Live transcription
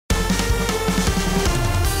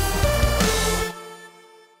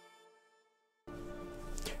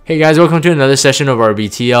Hey guys, welcome to another session of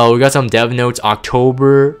RBTL. We got some dev notes,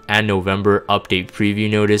 October and November update preview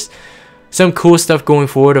notice. Some cool stuff going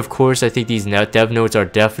forward. Of course, I think these dev notes are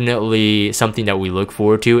definitely something that we look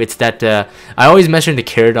forward to. It's that I always mention the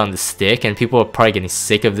carrot on the stick, and people are probably getting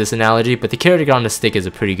sick of this analogy, but the carrot on the stick is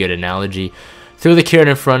a pretty good analogy. Throw the carrot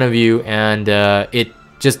in front of you, and it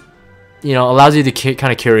just allows you to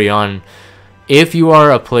kind of carry on. If you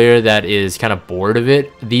are a player that is kind of bored of it,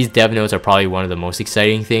 these dev notes are probably one of the most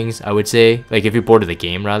exciting things, I would say. Like if you're bored of the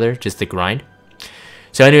game, rather, just the grind.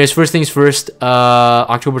 So anyways, first things first,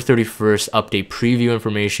 October 31st update preview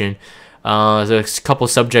information. There's a couple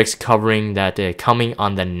subjects covering that coming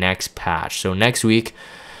on the next patch. So next week,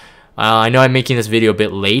 I know I'm making this video a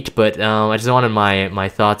bit late, but I just wanted my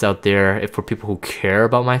thoughts out there for people who care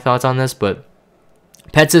about my thoughts on this. But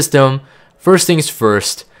pet system, first things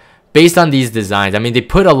first. Based on these designs, I mean, they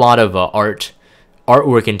put a lot of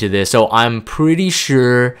artwork into this, so I'm pretty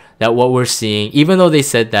sure that what we're seeing, even though they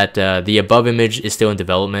said that the above image is still in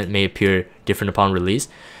development, may appear different upon release,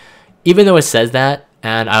 even though it says that,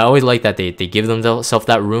 and I always like that they give themselves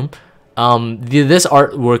that room. This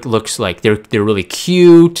artwork looks like they're really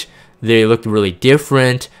cute, they look really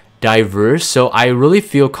different, diverse, so I really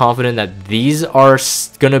feel confident that these are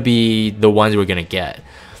gonna be the ones we're gonna get.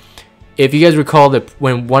 If you guys recall that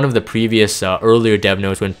when one of the previous earlier dev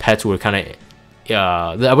notes, when pets were kind of,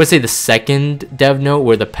 I would say the second dev note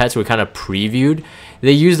where the pets were kind of previewed,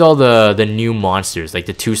 they used all the new monsters, like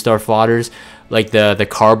the 2-star fodders, like the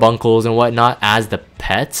carbuncles and whatnot as the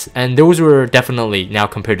pets. And those were definitely, now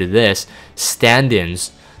compared to this,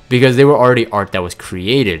 stand-ins, because they were already art that was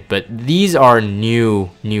created. But these are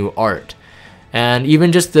new art. And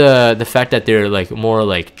even just the fact that they're like more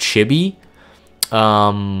like chibi,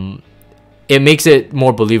 it makes it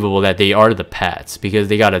more believable that they are the pets because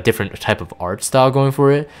they got a different type of art style going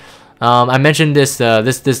for it. I mentioned this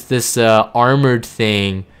armored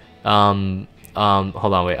thing. Hold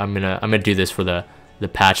on, wait. I'm gonna do this for the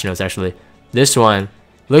patch notes. Actually, this one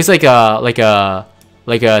looks like a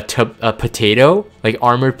potato, like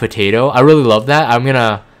armored potato. I really love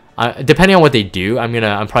that. Depending on what they do,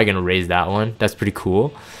 I'm probably gonna raise that one. That's pretty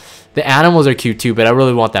cool. The animals are cute too, but I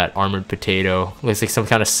really want that armored potato. Looks like some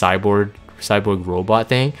kind of cyborg robot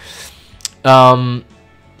thing.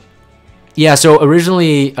 Yeah, so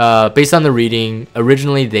originally, based on the reading,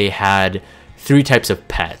 originally they had 3 types of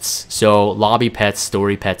pets. So lobby pets,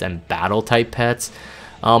 story pets, and battle type pets.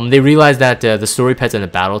 They realized that the story pets and the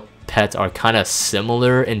battle pets are kind of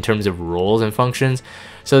similar in terms of roles and functions.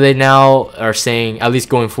 So they now are saying, at least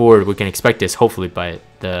going forward, we can expect this hopefully by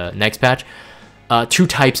the next patch, 2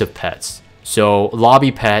 types of pets. So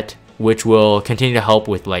lobby pet, which will continue to help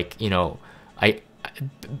with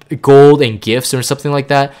gold and gifts or something like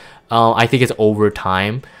that. I think it's over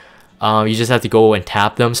time. You just have to go and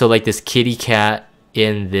tap them. So like this kitty cat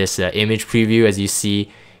in this image preview, as you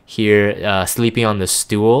see here, sleeping on the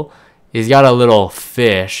stool, he's got a little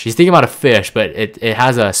fish. He's thinking about a fish, but it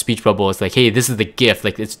has a speech bubble. It's like, hey, this is the gift,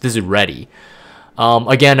 like this is ready.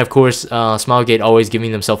 Again, of course, Smilegate always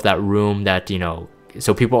giving themselves that room that,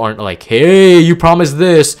 so people aren't like, hey, you promised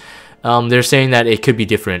this. They're saying that it could be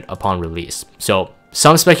different upon release. So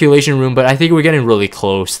some speculation room, but I think we're getting really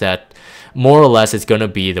close that more or less it's going to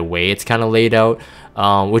be the way it's kind of laid out,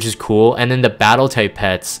 which is cool. And then the battle type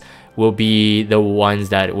pets will be the ones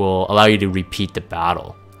that will allow you to repeat the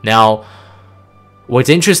battle. Now, what's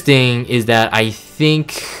interesting is that I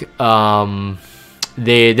think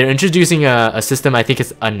they're introducing a system I think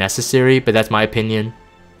is unnecessary, but that's my opinion.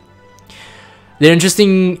 They're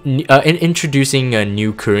introducing a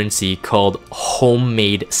new currency called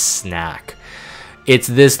homemade snack. It's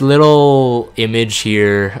this little image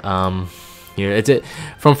here. From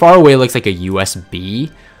far away, it looks like a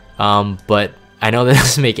USB, but I know that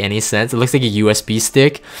doesn't make any sense. It looks like a USB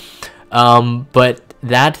stick, but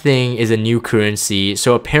that thing is a new currency.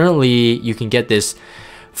 So apparently, you can get this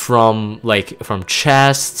from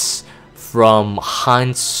chests, from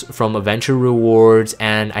hunts, from adventure rewards,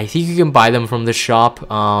 and I think you can buy them from the shop.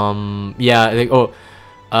 Yeah,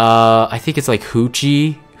 I think it's like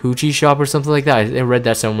Hoochie shop or something like that. I read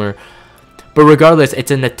that somewhere. But regardless, it's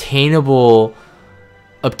an obtainable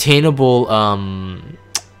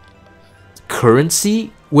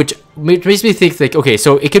currency, which makes me think like, okay,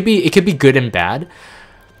 so it could be good and bad.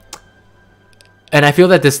 And I feel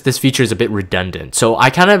that this feature is a bit redundant. So I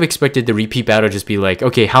kind of expected the repeat battle just be like,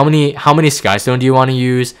 okay, how many Skystone do you want to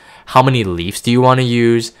use? How many Leafs do you want to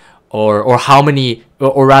use? Or how many,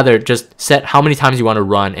 or rather just set how many times you want to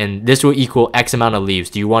run, and this will equal X amount of Leaves.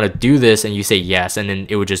 Do you want to do this? And you say yes, and then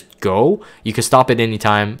it would just go. You could stop at any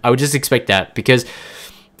time. I would just expect that, because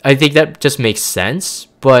I think that just makes sense.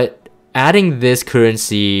 But adding this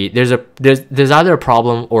currency, there's either a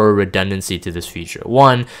problem or a redundancy to this feature.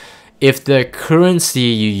 One, if the currency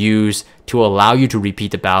you use to allow you to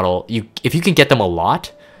repeat the battle, if you can get them a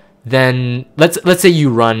lot, then let's say you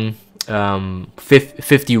run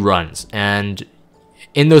 50 runs, and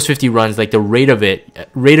in those 50 runs, like the rate of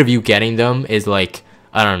you getting them is like,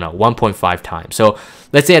 I don't know, 1.5 times. So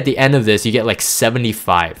let's say at the end of this, you get like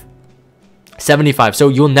 75. So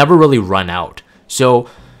you'll never really run out. So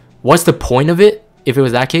what's the point of it if it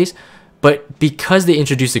was that case? But because they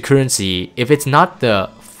introduced the currency, if it's not the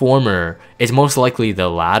former, it's most likely the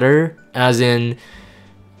latter, as in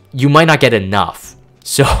you might not get enough.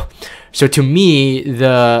 So to me,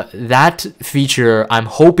 that feature, I'm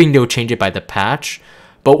hoping they'll change it by the patch,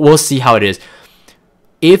 but we'll see how it is.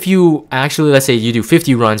 If you actually, let's say you do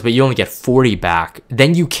 50 runs, but you only get 40 back,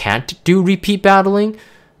 then you can't do repeat battling.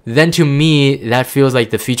 Then to me, that feels like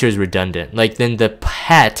the feature is redundant. Like then the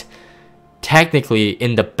pet, technically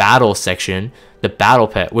in the battle section, the battle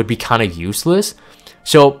pet would be kind of useless.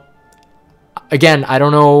 So again, I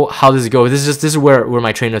don't know how this goes. This is where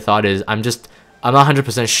my train of thought is. I'm not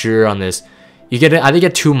 100% sure on this. You either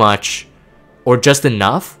get too much or just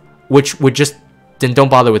enough, which would just, then don't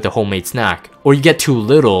bother with the homemade snack, or you get too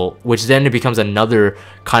little, which then it becomes another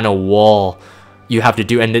kind of wall you have to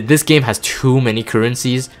do. And this game has too many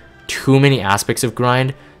currencies, too many aspects of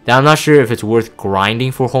grind, that I'm not sure if it's worth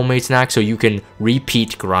grinding for homemade snacks so you can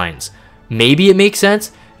repeat grinds. Maybe it makes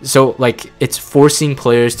sense. So like it's forcing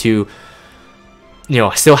players to, you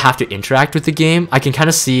know, still have to interact with the game. I can kind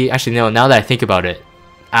of see, actually no, now that I think about it,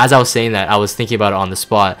 as I was saying that, I was thinking about it on the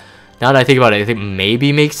spot. Now that I think about it, I think maybe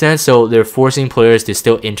it makes sense. So they're forcing players to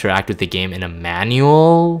still interact with the game in a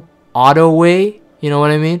manual auto way. You know what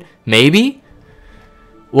I mean? Maybe?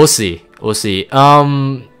 We'll see. We'll see.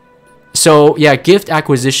 So yeah, gift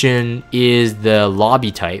acquisition is the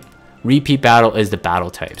lobby type. Repeat battle is the battle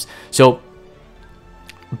types. So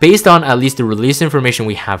based on at least the release information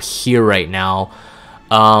we have here right now,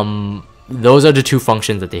 those are the two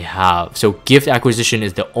functions that they have. So gift acquisition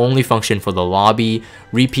is the only function for the lobby.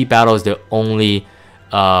 Repeat battle is the only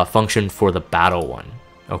function for the battle one.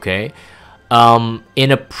 Okay.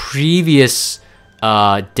 In a previous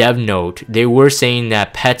dev note, they were saying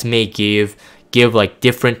that pets may give like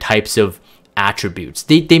different types of attributes.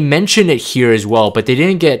 They mentioned it here as well, but they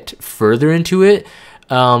didn't get further into it,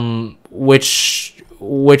 which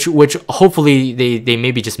hopefully they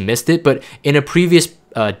maybe just missed it. But in a previous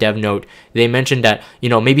dev note, they mentioned that, you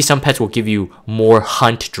know, maybe some pets will give you more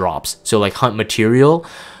hunt drops, so like hunt material.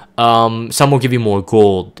 Some will give you more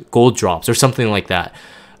gold drops or something like that.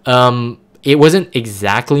 It wasn't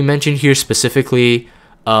exactly mentioned here specifically,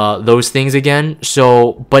 those things again.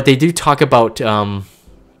 So but they do talk about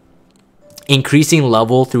increasing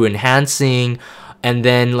level through enhancing, and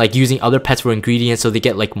then like using other pets for ingredients, so they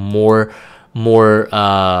get like more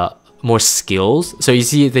skills. So you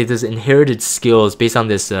see there's inherited skills based on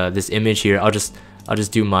this this image here. I'll just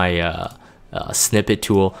do my snippet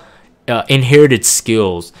tool. Inherited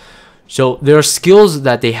skills. So there are skills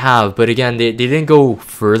that they have, but again, they didn't go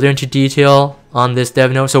further into detail on this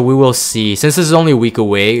dev note. So we will see. Since this is only a week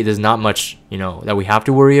away, there's not much, you know, that we have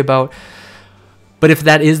to worry about. But if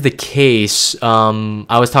that is the case,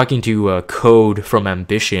 I was talking to Code from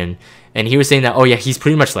Ambition, and he was saying that, oh yeah, he's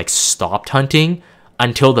pretty much like stopped hunting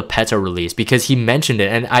until the pets are released, because he mentioned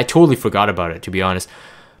it, and I totally forgot about it, to be honest.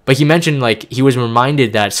 But he mentioned like he was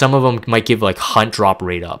reminded that some of them might give like hunt drop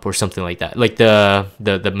rate up or something like that, like the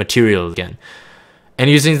material again. And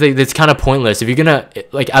he was saying like it's kind of pointless if you're gonna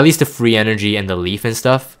like at least the free energy and the leaf and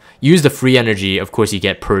stuff. Use the free energy, of course, you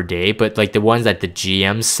get per day, but like the ones that the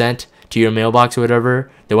GM sent to your mailbox or whatever,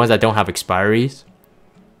 the ones that don't have expiries,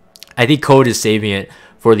 I think Code is saving it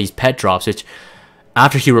for these pet drops, which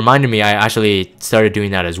after he reminded me, I actually started doing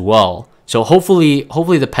that as well. So hopefully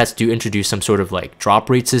the pets do introduce some sort of like drop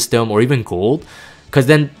rate system or even gold, because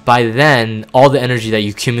then by then all the energy that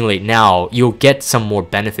you accumulate now, you'll get some more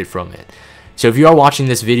benefit from it. So if you are watching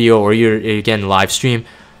this video or you're again live stream,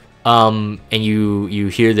 and you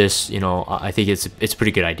hear this, you know, I think it's a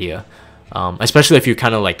pretty good idea, especially if you're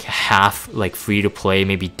kind of like half like free to play,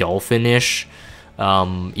 maybe dolphin-ish.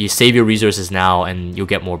 You save your resources now and you'll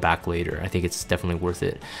get more back later. I think it's definitely worth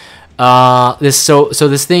it.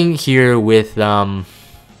 This thing here with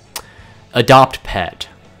adopt pet,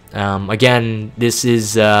 again, this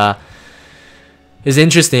is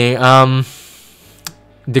interesting.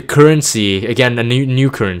 The currency, again, a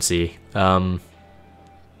new currency,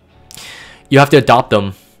 you have to adopt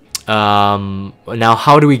them. Now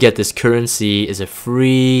how do we get this currency? Is it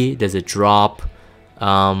free? Does it drop?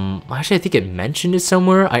 Actually, I think it mentioned it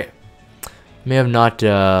somewhere. I may have not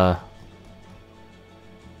may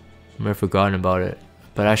have forgotten about it,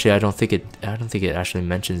 but actually I don't think it actually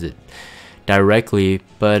mentions it directly.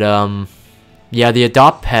 But yeah, the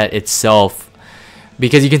adopt pet itself,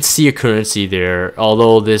 because you can see a currency there,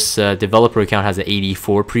 although this developer account has an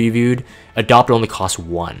 84 previewed, adopt only costs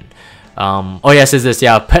 1. Oh yeah, it says this,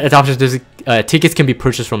 yeah, pet adoption tickets can be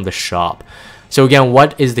purchased from the shop. So again,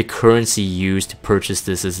 what is the currency used to purchase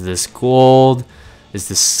this? Is this gold? Is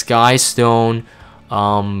this sky stone?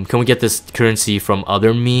 Can we get this currency from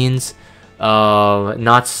other means?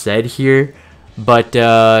 Not said here, but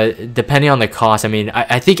depending on the cost, I mean,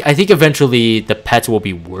 I think eventually the pets will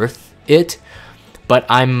be worth it, but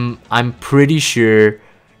I'm pretty sure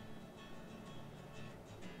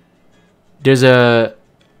there's a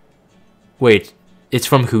wait. It's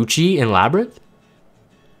from Hoochie in Labyrinth.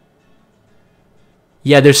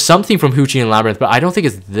 Yeah, there's something from Hoochie and Labyrinth, but I don't think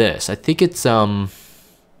it's this. I think it's yeah,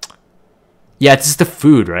 it's just the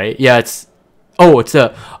food, right? Yeah, it's it's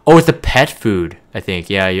the pet food, I think.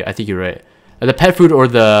 Yeah, I think you're right. The pet food or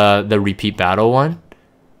the repeat battle one.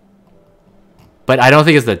 But I don't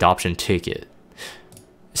think it's the adoption ticket.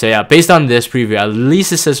 So yeah, based on this preview, at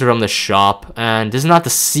least it says from the shop, and this is not the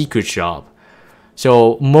secret shop.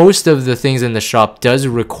 So most of the things in the shop does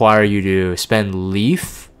require you to spend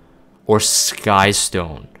leaf or sky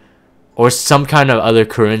stone or some kind of other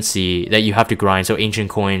currency that you have to grind, so ancient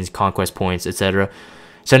coins, conquest points, etc.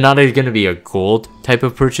 So not going to be a gold type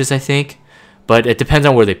of purchase, I think, but it depends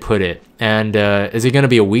on where they put it. And is it going to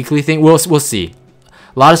be a weekly thing? We'll see.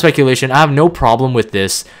 A lot of speculation. I have no problem with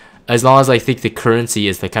this as long as I think the currency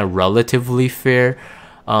is like kind of relatively fair.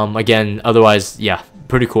 Again, otherwise, yeah,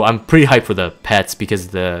 pretty cool. I'm pretty hyped for the pets because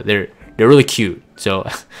they're really cute, so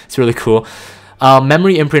it's really cool.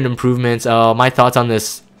 Memory imprint improvements. My thoughts on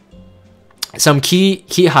this. Some key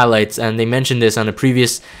highlights, and they mentioned this on a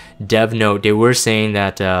previous dev note. They were saying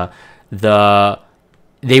that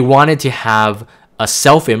they wanted to have a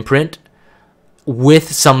self imprint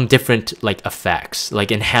with some different like effects,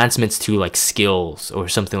 like enhancements to like skills or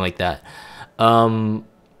something like that.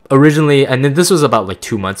 Originally, and then this was about like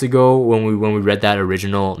 2 months ago when we read that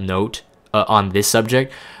original note on this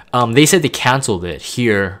subject. They said they canceled it.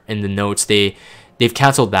 Here in the notes, they've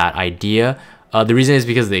canceled that idea. The reason is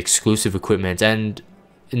because of the exclusive equipment, and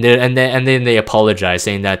then they apologize,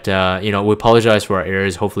 saying that we apologize for our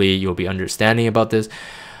errors. Hopefully you'll be understanding about this,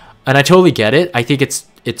 and I totally get it. I think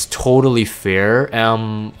it's totally fair.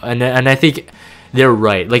 And I think they're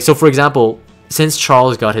right. Like, so for example, since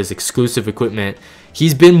Charles got his exclusive equipment,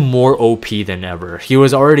 he's been more OP than ever. He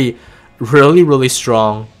was already really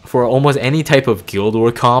strong for almost any type of Guild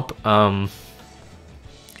War comp.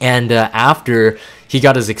 And after he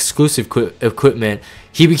got his exclusive equipment,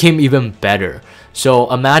 he became even better. So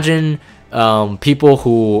imagine people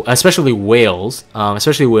who, especially whales,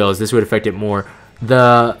 this would affect it more.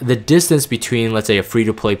 The distance between, let's say, a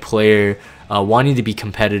free-to-play player wanting to be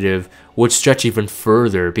competitive would stretch even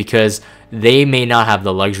further, because they may not have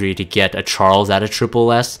the luxury to get a Charles at a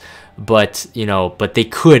triple S, but they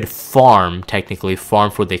could technically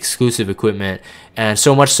farm for the exclusive equipment, and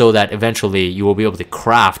so much so that eventually you will be able to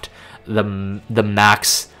craft the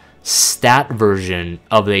max stat version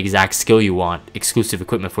of the exact skill you want, exclusive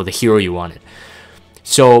equipment for the hero you wanted.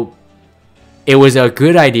 So it was a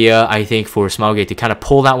good idea, I think, for Smilegate to kind of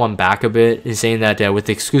pull that one back a bit, in saying that with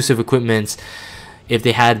the exclusive equipments, if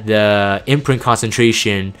they had the imprint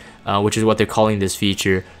concentration, which is what they're calling this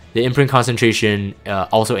feature, the imprint concentration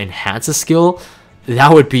also enhance a skill,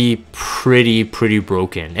 that would be pretty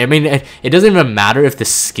broken. I mean, it doesn't even matter if the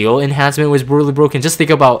skill enhancement was really broken. Just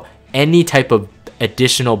think about any type of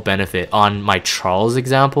additional benefit on my Charles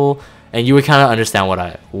example, and you would kind of understand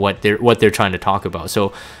what they're trying to talk about.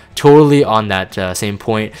 So totally on that same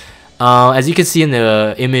point. As you can see in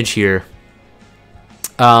the image here,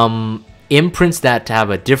 imprints that have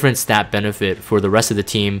a different stat benefit for the rest of the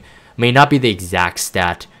team may not be the exact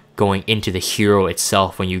stat going into the hero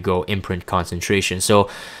itself when you go imprint concentration. So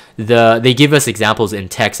they give us examples in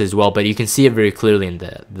text as well, but you can see it very clearly in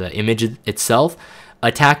the image itself.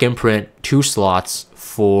 Attack imprint 2 slots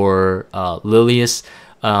for Lilius,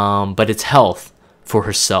 but it's health for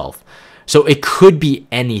herself. So it could be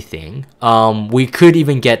anything. We could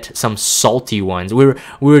even get some salty ones. We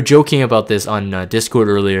were joking about this on Discord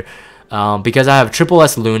earlier, because I have triple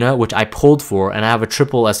S Luna, which I pulled for, and I have a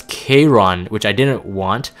triple S Kayron, which I didn't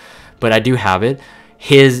want, but I do have it.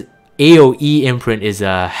 His AoE imprint is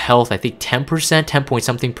health, I think 10%, 10 point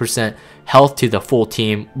something percent health to the full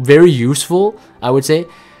team. Very useful, I would say.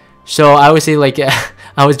 So I would say like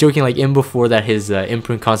I was joking like in before that his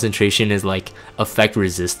imprint concentration is like effect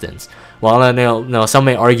resistance. Well, no, some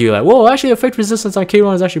may argue like, whoa, actually effect resistance on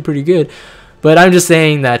K-Ron is actually pretty good. But I'm just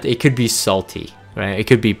saying that it could be salty, right? It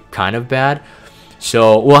could be kind of bad.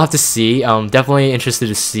 So we'll have to see. Definitely interested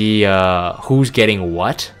to see who's getting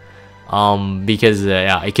what. Because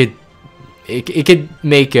yeah, it could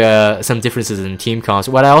make some differences in team comps.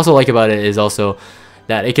 What I also like about it is also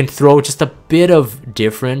that it can throw just a bit of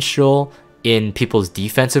differential in people's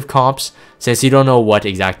defensive comps, since you don't know what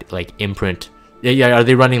exact like imprint. Yeah, are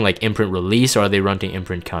they running like imprint release, or are they running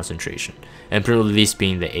imprint concentration? Imprint release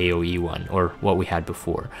being the AOE one, or what we had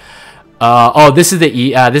before. Oh, this is the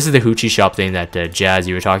Hoochie shop thing that Jazz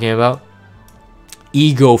you were talking about.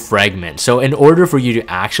 Ego fragment. So in order for you to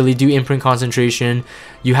actually do imprint concentration,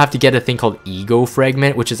 you have to get a thing called ego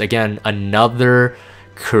fragment, which is again another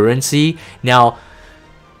currency. Now,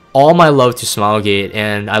 all my love to Smilegate,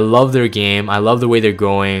 and I love their game. I love the way they're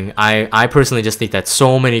going. I personally just think that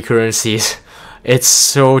so many currencies, it's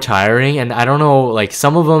so tiring, and I don't know, like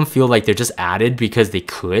some of them feel like they're just added because they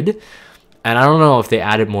could. And I don't know if they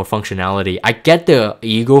added more functionality. I get the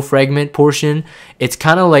ego fragment portion. It's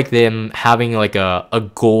kind of like them having like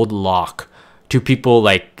a gold lock to people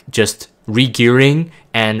like just re-gearing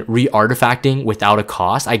and re-artifacting without a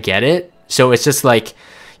cost. I get it. So it's just like,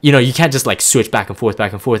 you know, you can't just like switch back and forth.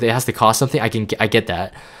 It has to cost something. I get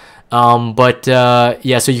that.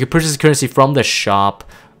 Yeah, so you can purchase currency from the shop.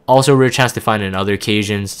 Also, rare chance to find in other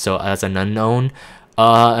occasions. So that's an unknown.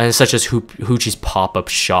 And such as Hoochie's pop-up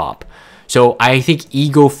shop. So I think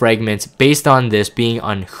ego fragments, based on this being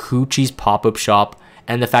on Hoochie's pop-up shop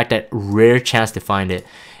and the fact that rare chance to find it,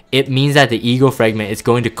 it means that the ego fragment is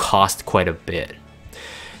going to cost quite a bit.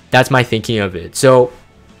 That's my thinking of it. So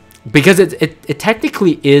because it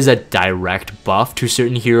technically is a direct buff to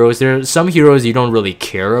certain heroes. There are some heroes you don't really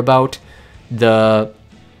care about the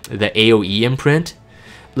AoE imprint.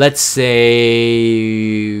 Let's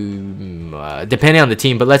say, depending on the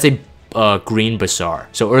team, but let's say Green Bazaar.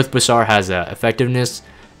 So Earth Bazaar has effectiveness,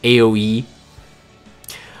 AoE.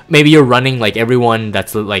 Maybe you're running like everyone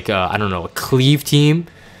that's like I don't know, a cleave team.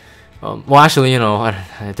 Well, actually, you know,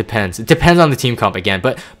 it depends. It depends on the team comp again.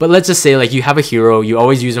 But let's just say like you have a hero, you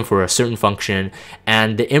always use them for a certain function,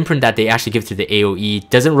 and the imprint that they actually give to the AoE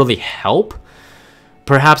doesn't really help.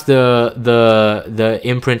 Perhaps the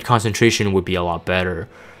imprint concentration would be a lot better.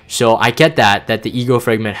 So I get that the ego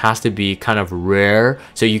fragment has to be kind of rare.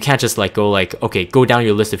 So you can't just like go like, okay, go down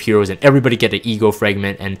your list of heroes and everybody get an ego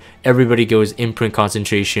fragment and everybody goes imprint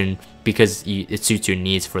concentration because it suits your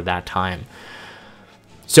needs for that time.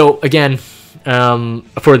 So again,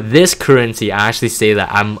 for this currency, I actually say that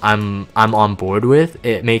I'm on board with.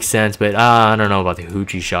 It makes sense, but I don't know about the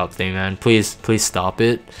Hoochie shop thing, man. Please stop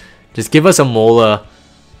it. Just give us a mola,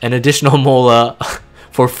 an additional mola.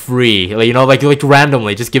 For free, like, you know, like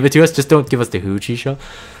randomly, just give it to us. Just don't give us the Hoochie shop.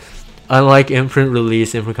 Unlike imprint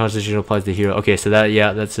release, imprint concentration applies to hero. Okay, so that,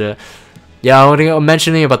 yeah, that's it. Yeah, I'm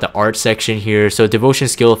mentioning about the art section here. So devotion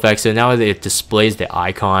skill effects. So now it displays the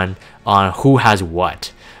icon on who has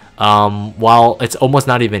what. While it's almost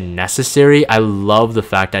not even necessary, I love the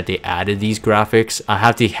fact that they added these graphics. I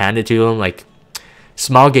have to hand it to them. Like,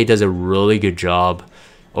 Smilegate does a really good job.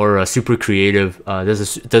 Or super creative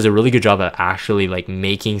does a really good job at actually like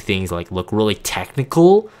making things like look really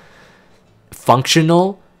technical,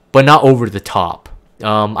 functional, but not over the top.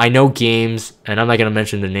 I know games, and I'm not gonna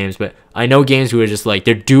mention the names, but I know games who are just like,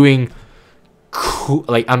 they're doing cool,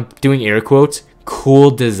 like I'm doing air quotes, cool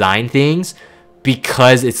design things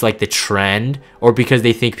because it's like the trend or because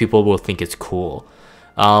they think people will think it's cool.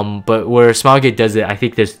 But where Smilegate does it, I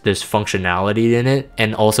think there's functionality in it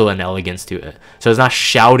and also an elegance to it. So it's not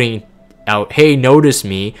shouting out, "Hey, notice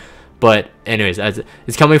me," but anyways,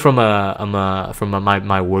 it's coming from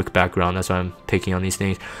my work background. That's why I'm picking on these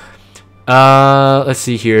things. Let's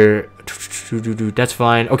see here. That's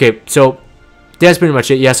fine. Okay, so that's pretty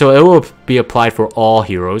much it. Yeah, so it will be applied for all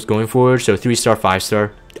heroes going forward. So 3-star,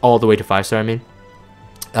 5-star, all the way to 5-star. I mean.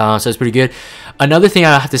 So it's pretty good. Another thing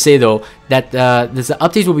I have to say though, that the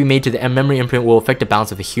updates will be made to the memory imprint will affect the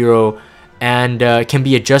balance of the hero and can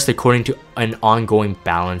be adjusted according to an ongoing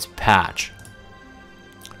balance patch.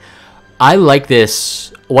 I like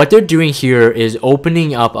this. What they're doing here is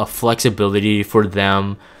opening up a flexibility for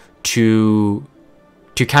them to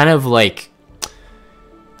kind of like,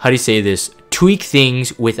 how do you say this, tweak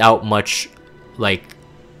things without much like,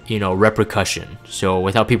 you know, repercussion. So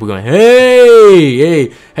without people going,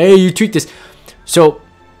 hey, you tweaked this. So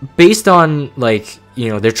based on like, you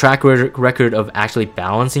know, their track record of actually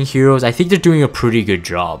balancing heroes, I think they're doing a pretty good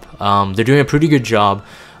job. They're doing a pretty good job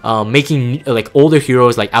making like older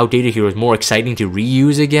heroes, like outdated heroes, more exciting to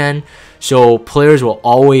reuse again. So players will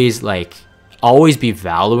always be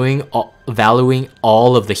valuing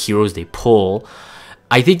all of the heroes they pull.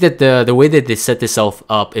 I think that the way that they set this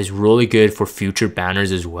up is really good for future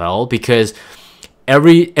banners as well, because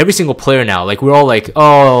every single player now, like we're all like,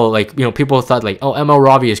 oh, like, you know, people thought like, oh, ML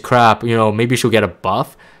Robbie is crap, you know, maybe she'll get a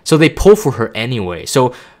buff, so they pull for her anyway.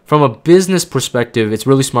 So from a business perspective, it's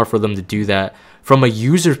really smart for them to do that. From a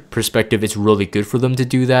user perspective, it's really good for them to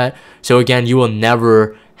do that. So again, you will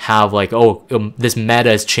never have like, oh, this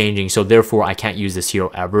meta is changing, so therefore I can't use this hero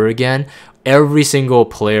ever again. Every single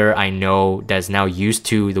player I know that's now used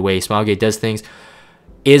to the way Smilegate does things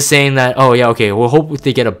is saying that, oh yeah, okay, we'll hope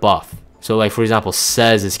they get a buff. So like, for example,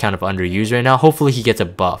 Says is kind of underused right now. Hopefully he gets a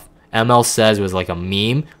buff. ML Says was like a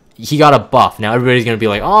meme. He got a buff. Now everybody's going to be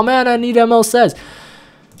like, oh man, I need ML Says.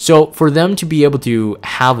 So for them to be able to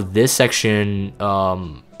have this section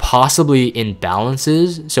possibly in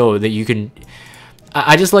balances so that you can...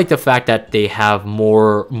 I just like the fact that they have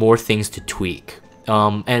more things to tweak.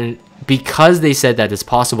 And because they said that it's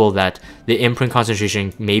possible that the imprint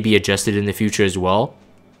concentration may be adjusted in the future as well,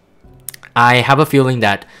 I have a feeling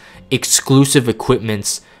that exclusive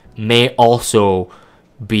equipments may also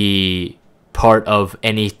be part of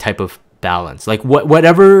any type of balance. Like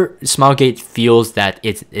whatever Smilegate feels that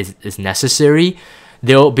is necessary,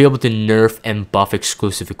 they'll be able to nerf and buff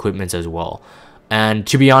exclusive equipments as well. And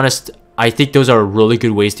to be honest, I think those are really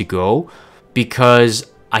good ways to go, because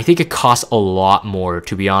I think it costs a lot more,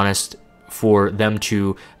 to be honest, for them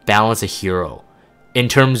to balance a hero in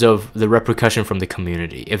terms of the repercussion from the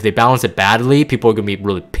community. If they balance it badly, people are going to be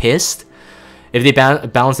really pissed. If they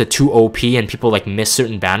balance it too OP and people like miss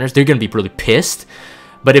certain banners, they're going to be really pissed.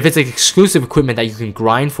 But if it's like exclusive equipment that you can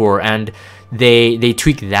grind for and they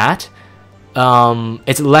tweak that,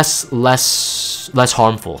 it's less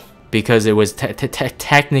harmful, because it was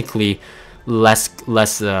technically less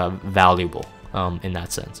valuable in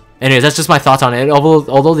that sense. Anyways, that's just my thoughts on it.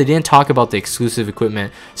 Although they didn't talk about the exclusive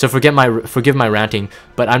equipment, so forgive my ranting,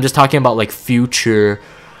 but I'm just talking about like future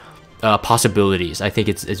possibilities. I think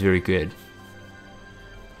it's very good.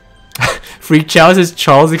 Freak Chow says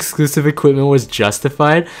Charles' exclusive equipment was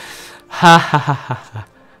justified. Ha ha ha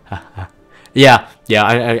ha ha. Yeah,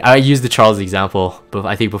 I used the Charles example, but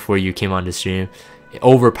I think before you came on the stream.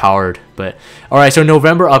 Overpowered. But alright, so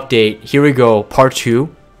November update. Here we go. Part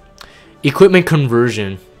 2. Equipment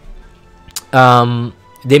conversion.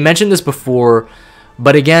 They mentioned this before,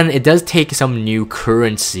 but again, it does take some new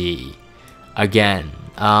currency. Again,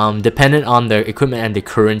 dependent on the equipment and the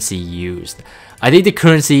currency used. I think the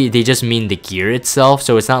currency, they just mean the gear itself,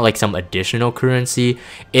 so it's not like some additional currency.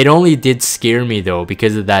 It only did scare me though,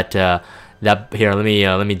 because of that here,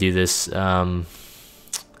 let me do this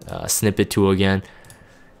snippet tool again.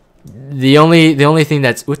 The only thing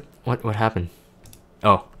that's what happened?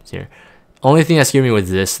 Oh, it's here. Only thing that scared me was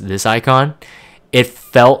this icon. It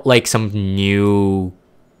felt like some new,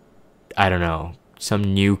 I don't know, some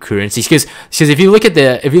new currency. Because if you look at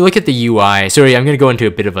the UI, sorry, I'm gonna go into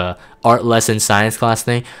a bit of a art lesson science class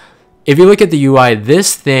thing. If you look at the UI,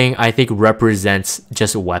 this thing I think represents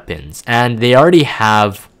just weapons, and they already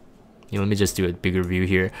have. Let me just do a bigger view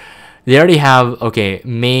here. They already have, okay,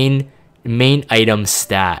 main item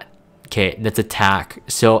stat. Okay, that's attack.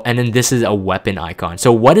 So, and then this is a weapon icon.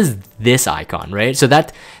 So what is this icon, right? So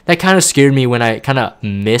that kind of scared me when I kind of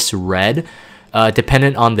misread,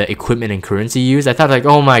 dependent on the equipment and currency used. I thought like,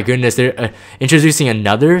 oh my goodness, they're introducing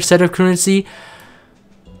another set of currency.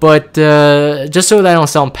 But just so that I don't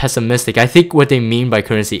sound pessimistic, I think what they mean by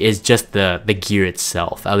currency is just the gear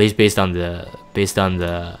itself, at least based on the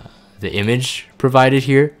image provided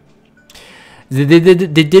here. They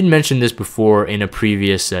did mention this before in a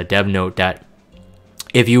previous dev note, that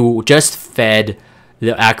if you just fed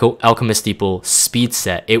the Alchemist Steeple speed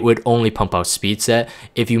set, it would only pump out speed set.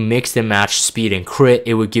 If you mix and match speed and crit,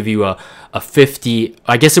 it would give you a 50,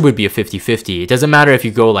 I guess it would be a 50-50. It doesn't matter if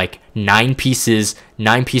you go like 9 pieces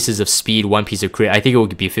of speed, 1 piece of crit. I think it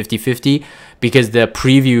would be 50-50, because the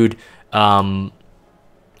previewed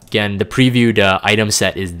again, the previewed item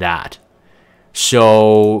set is that.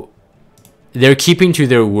 So they're keeping to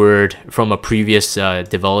their word from a previous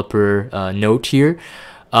developer note here.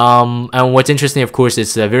 And what's interesting, of course,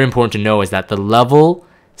 it's very important to know is that the level,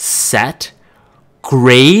 set,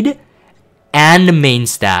 grade, and main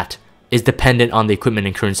stat is dependent on the equipment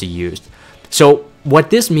and currency used. So what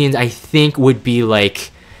this means, I think, would be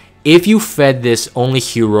like if you fed this only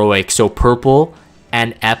heroic, so purple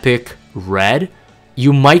and epic red,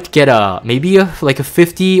 you might get maybe like a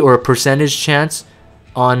 50 or a percentage chance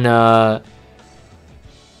on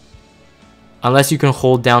Unless you can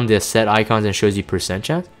hold down the set icons and shows you percent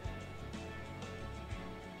chance.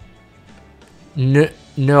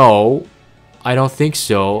 No, I don't think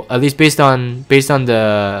so. At least based on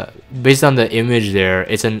the image there,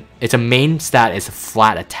 it's a main stat. It's a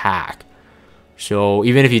flat attack. So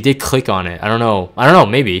even if you did click on it, I don't know.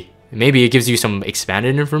 Maybe it gives you some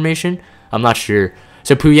expanded information. I'm not sure.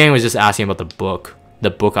 So Puyang was just asking about the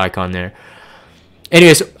book icon there.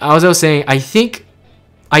 Anyways, as I was saying, I think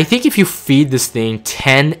if you feed this thing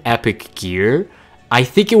 10 epic gear, I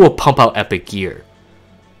think it will pump out epic gear.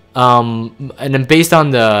 And then based on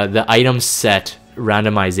the item set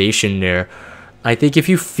randomization there, I think if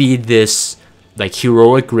you feed this like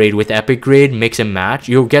heroic grade with epic grade, mix and match,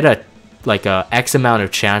 you'll get a X amount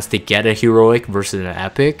of chance to get a heroic versus an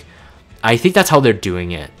epic. I think that's how they're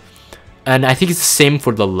doing it. And I think it's the same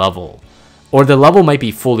for the level. Or the level might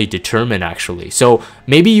be fully determined actually. So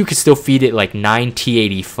maybe you could still feed it like 9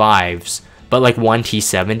 T85s, but like 1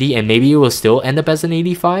 T70, and maybe it will still end up as an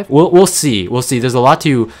 85. We'll see. There's a lot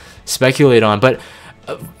to speculate on, but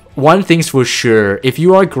one thing's for sure: if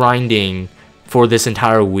you are grinding for this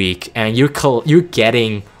entire week and you're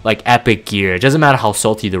getting like epic gear, it doesn't matter how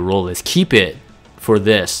salty the roll is, keep it for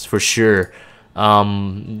this for sure.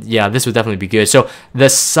 Yeah, this would definitely be good. So the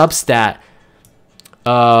substat,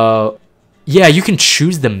 yeah, you can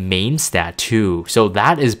choose the main stat too. So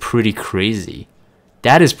that is pretty crazy.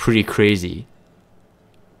 Only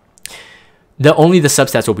the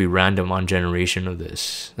substats will be random on generation of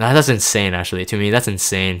this. That's insane actually. To me, that's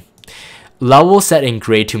insane. Level set and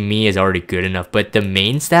grade to me is already good enough, but the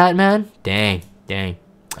main stat, man, dang.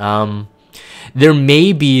 There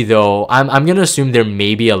may be though, I'm gonna assume there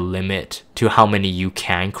may be a limit to how many you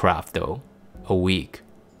can craft though a week.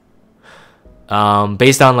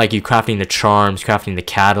 Based on like you crafting the charms, crafting the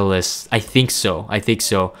catalysts. I think so.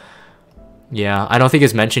 Yeah, I don't think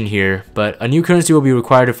it's mentioned here, but a new currency will be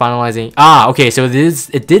required to finalizing. Okay, so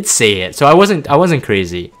it did say it. So I wasn't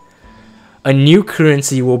crazy. A new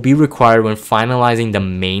currency will be required when finalizing the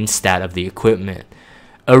main stat of the equipment.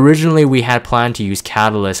 Originally, we had planned to use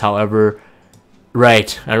catalyst, however,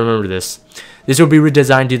 right, I remember this. This will be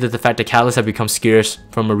redesigned due to the fact that catalysts have become scarce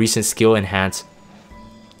from a recent skill enhance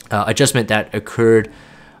adjustment that occurred.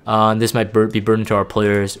 This might be burden to our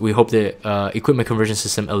players. We hope the equipment conversion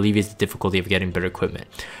system alleviates the difficulty of getting better equipment.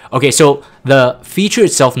 Okay, so the feature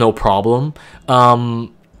itself, no problem.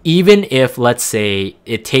 Even if, let's say,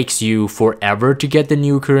 it takes you forever to get the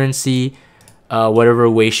new currency, whatever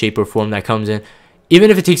way, shape, or form that comes in, even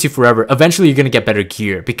if it takes you forever, eventually you're going to get better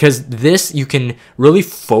gear, because this, you can really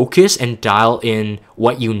focus and dial in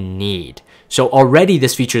what you need. So already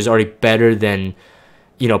this feature is already better than,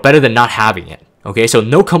 better than not having it. Okay, so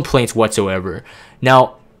no complaints whatsoever.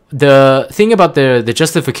 Now, the thing about the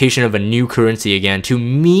justification of a new currency, again, to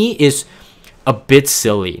me is a bit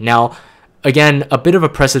silly. Now, again, a bit of a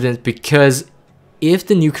precedent, because if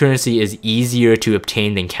the new currency is easier to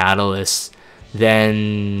obtain than catalysts,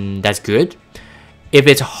 then that's good. If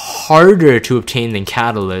it's harder to obtain than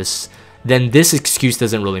catalysts, then this excuse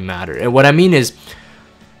doesn't really matter. And what I mean is,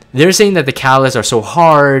 they're saying that the catalysts are so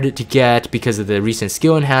hard to get because of the recent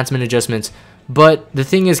skill enhancement adjustments, but the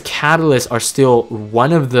thing is, catalysts are still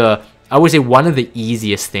one of the, I would say, one of the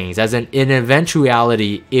easiest things. As in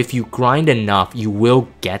eventuality, if you grind enough, you will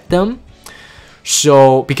get them.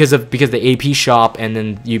 So because the AP shop, and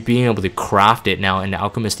then you being able to craft it now in the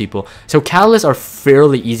alchemist people. So catalysts are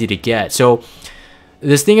fairly easy to get. So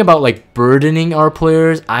this thing about like burdening our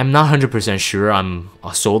players, I'm not 100% sure I'm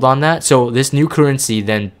sold on that. So this new currency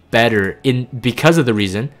then because of the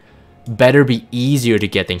reason, better be easier to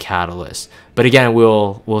get than catalyst. But again,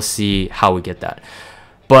 we'll see how we get that.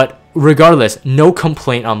 But regardless, no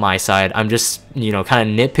complaint on my side. I'm just kind of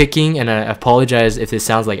nitpicking, and I apologize if it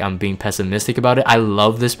sounds like I'm being pessimistic about it. I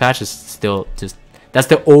love this patch. It's still just, that's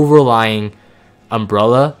the overlying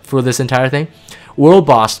umbrella for this entire thing. World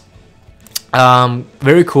boss,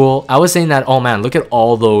 very cool. I was saying that, oh man, look at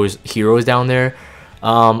all those heroes down there.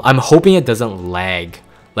 I'm hoping it doesn't lag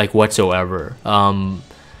like whatsoever.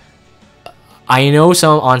 I know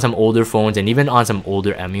on some older phones, and even on some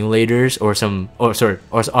older emulators, or some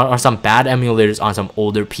bad emulators on some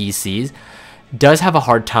older PCs, does have a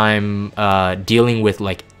hard time dealing with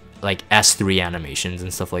like S3 animations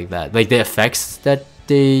and stuff like that, like the effects that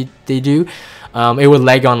they do. It would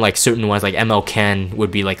lag on like certain ones, like ML Ken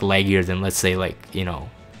would be like laggier than, let's say, like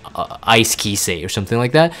Ice Kisei or something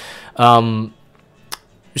like that.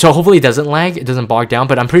 So hopefully it doesn't lag, it doesn't bog down,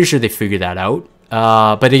 but I'm pretty sure they figured that out.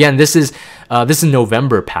 But again, this is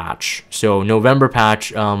November patch. So November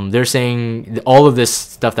patch, they're saying all of this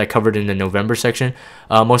stuff that covered in the November section,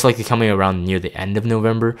 most likely coming around near the end of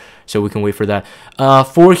November. So we can wait for that.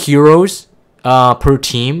 4 heroes per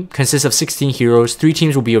team consists of 16 heroes. 3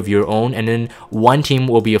 teams will be of your own, and then 1 team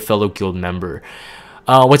will be a fellow guild member.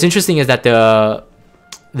 What's interesting is that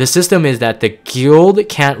the system is that the guild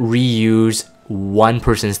can't reuse one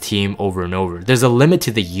person's team over and over. There's a limit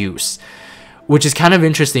to the use, which is kind of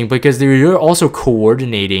interesting because you're also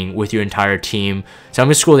coordinating with your entire team. So I'm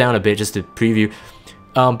going to scroll down a bit just to preview.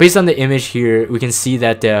 Based on the image here, we can see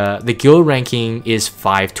that the guild ranking is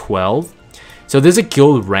 512. So there's a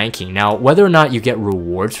guild ranking. Now, whether or not you get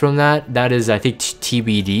rewards from that is, I think,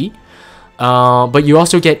 TBD. But you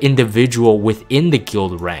also get individual within the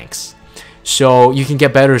guild ranks. So you can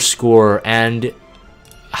get better score, and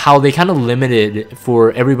how they kind of limited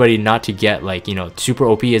for everybody not to get like, you know, super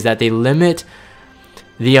OP is that they limit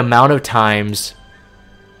the amount of times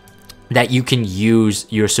that you can use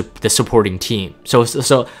the supporting team. So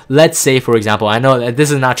let's say, for example, I know that this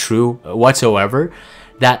is not true whatsoever,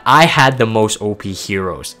 that I had the most OP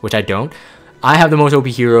heroes, which I don't. I have the most OP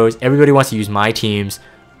heroes. Everybody wants to use my teams,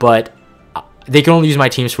 but they can only use my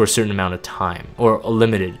teams for a certain amount of time, or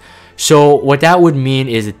limited. So what that would mean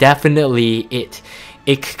is definitely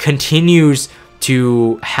it continues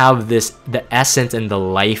to have the essence and the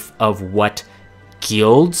life of what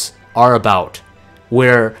guilds are about,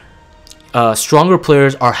 where stronger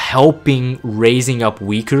players are helping raising up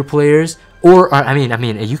weaker players. Or I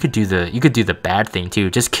mean, you could do the bad thing too.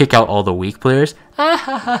 Just kick out all the weak players.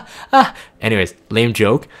 Anyways, lame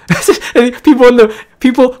joke. people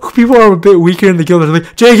are a bit weaker in the guild. They're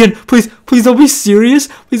like, Jagan, please don't be serious.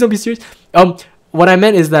 Please don't be serious. What I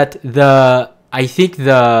meant is that I think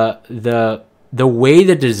the way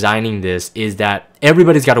they're designing this is that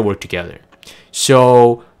everybody's got to work together.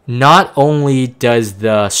 So not only does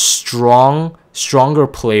the stronger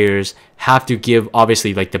players have to give,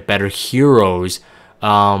 obviously, like the better heroes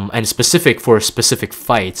and specific for specific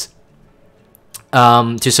fights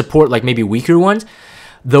to support like maybe weaker ones,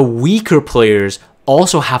 the weaker players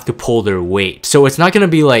also have to pull their weight. So it's not going to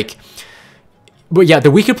be like, but yeah,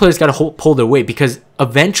 the weaker players got to pull their weight because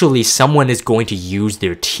eventually someone is going to use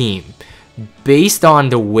their team. Based on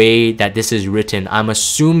the way that this is written, I'm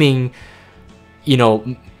assuming, you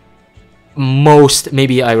know, most,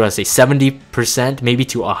 maybe I would say 70%, maybe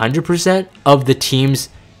to 100% of the team's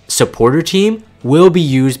supporter team will be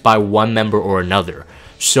used by one member or another.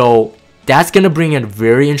 So that's going to bring a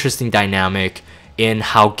very interesting dynamic in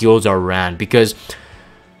how guilds are ran, because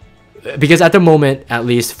at the moment, at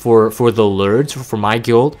least for the Lords, for my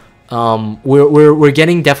guild, we're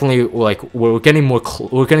getting definitely like we're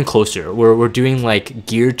getting closer. We're doing like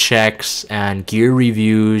gear checks and gear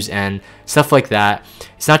reviews and stuff like that.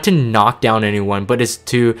 It's not to knock down anyone, but it's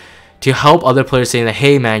to help other players, saying that,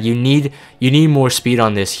 hey man, you need more speed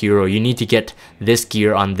on this hero. You need to get this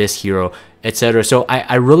gear on this hero, etc. So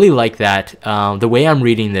I really like that. The way I'm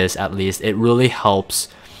reading this, at least, it really helps.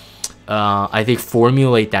 I think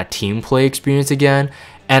formulate that team play experience again.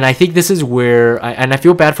 And I think this is where I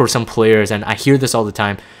feel bad for some players, and I hear this all the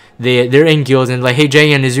time. They're in guilds and like, hey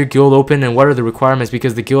Jayan, is your guild open and what are the requirements?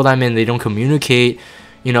 Because the guild I'm in, they don't communicate,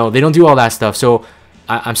 you know, they don't do all that stuff. So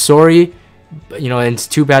I'm sorry, you know, and it's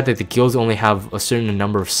too bad that the guilds only have a certain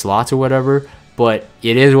number of slots or whatever. But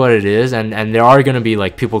it is what it is, and there are gonna be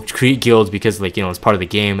like people create guilds because, like, you know, it's part of the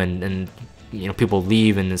game, and you know, people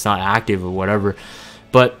leave and it's not active or whatever.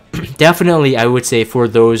 But definitely, I would say for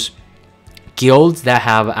those guilds that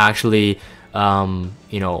have actually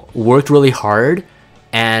you know, worked really hard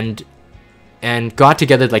and got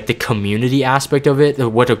together, like the community aspect of it,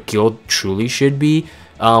 what a guild truly should be,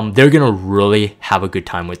 they're gonna really have a good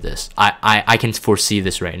time with this. I can foresee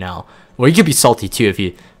this right now. Or you could be salty too if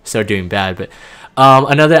you start doing bad. But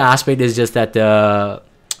another aspect is just that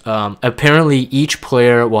apparently each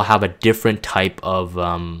player will have a different type of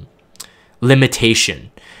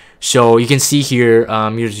limitation. So you can see here,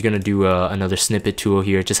 you're just gonna do another snippet tool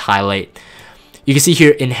here, just highlight. You can see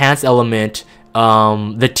here, enhanced element.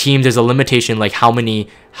 The team, there's a limitation, like how many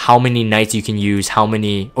knights you can use, how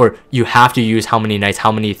many, or you have to use how many knights,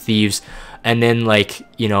 how many thieves, and then, like,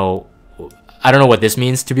 you know, I don't know what this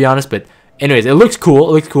means, to be honest, but anyways, it looks cool.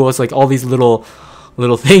 It looks cool. It's like all these little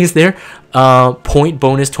things there. Point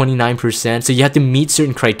bonus 29%. So you have to meet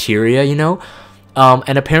certain criteria, you know.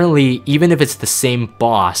 And apparently, even if it's the same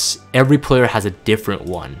boss, every player has a different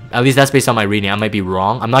one. At least that's based on my reading. I might be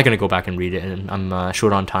wrong. I'm not gonna go back and read it, and I'm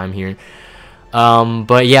short on time here.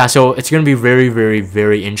 But yeah, so it's gonna be very, very,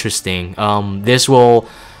 very interesting. This will,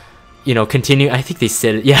 you know, continue. I think they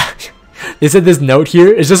said it. Yeah. They said this note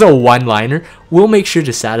here is just a one-liner. We'll make sure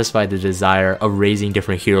to satisfy the desire of raising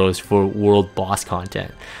different heroes for world boss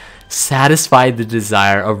content. Satisfy the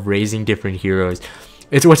desire of raising different heroes.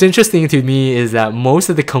 It's what's interesting to me is that most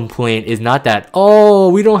of the complaint is not that, oh,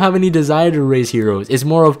 we don't have any desire to raise heroes. It's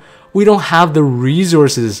more of, we don't have the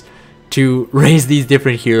resources to raise these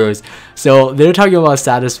different heroes. So they're talking about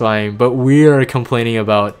satisfying, but we are complaining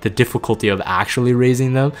about the difficulty of actually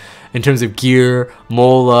raising them in terms of gear,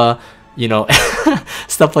 mola, you know,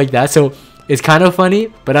 stuff like that. So it's kind of funny,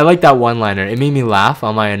 but I like that one-liner. It made me laugh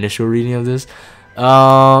on my initial reading of this.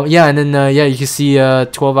 Yeah, and then yeah, you can see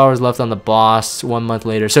 12 hours left on the boss 1 month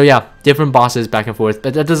later. So yeah, different bosses back and forth,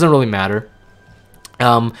 but that doesn't really matter.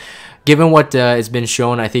 Given what it's been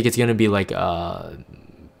shown, I think it's gonna be like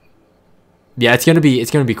yeah, it's gonna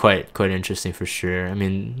be quite interesting for sure. I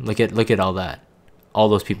mean, look at all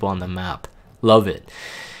those people on the map. Love it.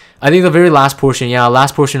 I think the very last portion,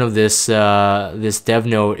 last portion of this this dev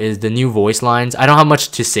note is the new voice lines. I don't have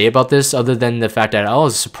much to say about this other than the fact that I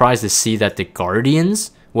was surprised to see that the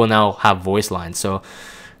Guardians will now have voice lines. So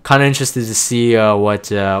kind of interested to see what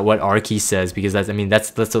Arky says, because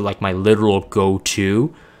that's like my literal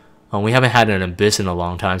go-to. We haven't had an Abyss in a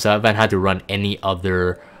long time, so I haven't had to run any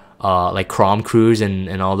other like Crom Crews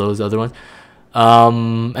and all those other ones.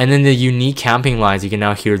 And then the unique camping lines, you can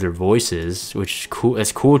now hear their voices, which is cool.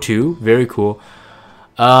 It's cool too, very cool.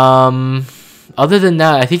 Other than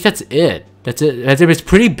that, I think that's it. It's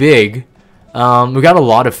pretty big. We got a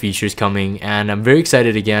lot of features coming, and I'm very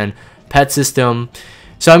excited again. Pet system.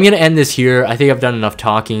 So I'm gonna end this here. I think I've done enough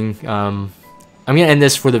talking. I'm gonna end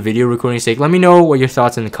this for the video recording sake. Let me know what your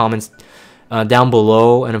thoughts in the comments down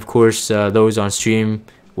below, and of course those on stream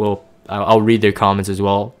will. I'll read their comments as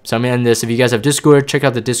well. So I'm gonna end this. If you guys have Discord, check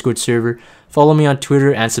out the Discord server. Follow me on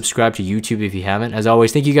Twitter and subscribe to YouTube if you haven't. As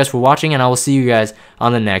always, thank you guys for watching, and I will see you guys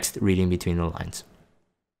on the next Reading Between the Lines.